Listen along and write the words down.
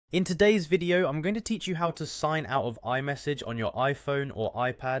In today's video, I'm going to teach you how to sign out of iMessage on your iPhone or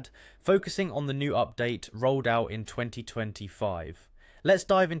iPad, focusing on the new update rolled out in 2025. Let's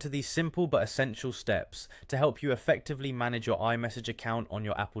dive into these simple but essential steps to help you effectively manage your iMessage account on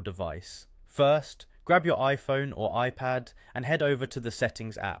your Apple device. First, grab your iPhone or iPad and head over to the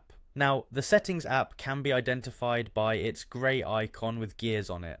Settings app. Now, the Settings app can be identified by its grey icon with gears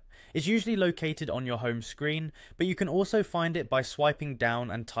on it. It's usually located on your home screen, but you can also find it by swiping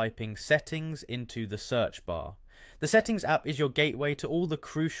down and typing Settings into the search bar. The Settings app is your gateway to all the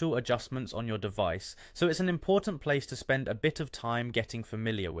crucial adjustments on your device, so it's an important place to spend a bit of time getting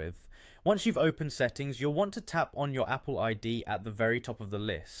familiar with. Once you've opened Settings, you'll want to tap on your Apple ID at the very top of the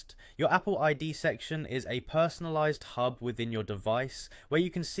list. Your Apple ID section is a personalized hub within your device where you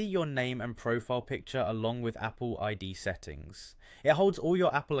can see your name and profile picture along with Apple ID settings. It holds all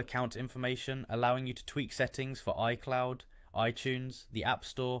your Apple account information, allowing you to tweak settings for iCloud, iTunes, the App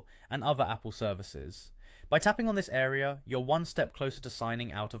Store, and other Apple services. By tapping on this area, you're one step closer to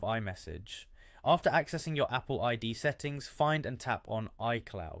signing out of iMessage. After accessing your Apple ID settings, find and tap on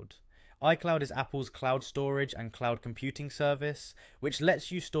iCloud. iCloud is Apple's cloud storage and cloud computing service, which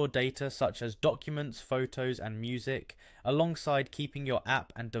lets you store data such as documents, photos, and music, alongside keeping your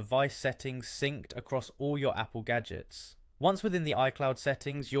app and device settings synced across all your Apple gadgets. Once within the iCloud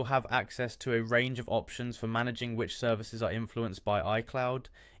settings, you'll have access to a range of options for managing which services are influenced by iCloud,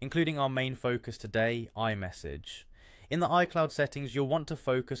 including our main focus today, iMessage. In the iCloud settings, you'll want to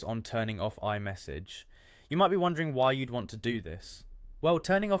focus on turning off iMessage. You might be wondering why you'd want to do this. Well,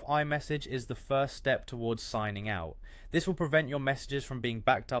 turning off iMessage is the first step towards signing out. This will prevent your messages from being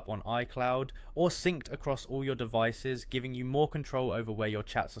backed up on iCloud or synced across all your devices, giving you more control over where your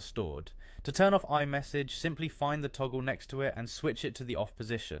chats are stored. To turn off iMessage, simply find the toggle next to it and switch it to the off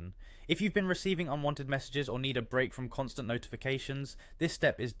position. If you've been receiving unwanted messages or need a break from constant notifications, this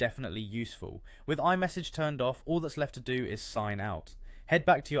step is definitely useful. With iMessage turned off, all that's left to do is sign out. Head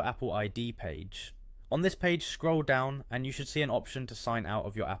back to your Apple ID page. On this page, scroll down and you should see an option to sign out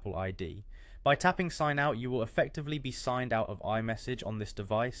of your Apple ID. By tapping sign out, you will effectively be signed out of iMessage on this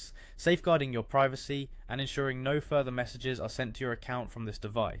device, safeguarding your privacy and ensuring no further messages are sent to your account from this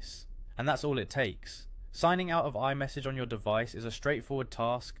device. And that's all it takes. Signing out of iMessage on your device is a straightforward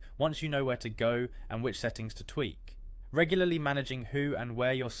task once you know where to go and which settings to tweak. Regularly managing who and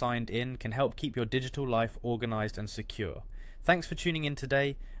where you're signed in can help keep your digital life organized and secure. Thanks for tuning in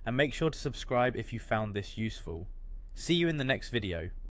today, and make sure to subscribe if you found this useful. See you in the next video.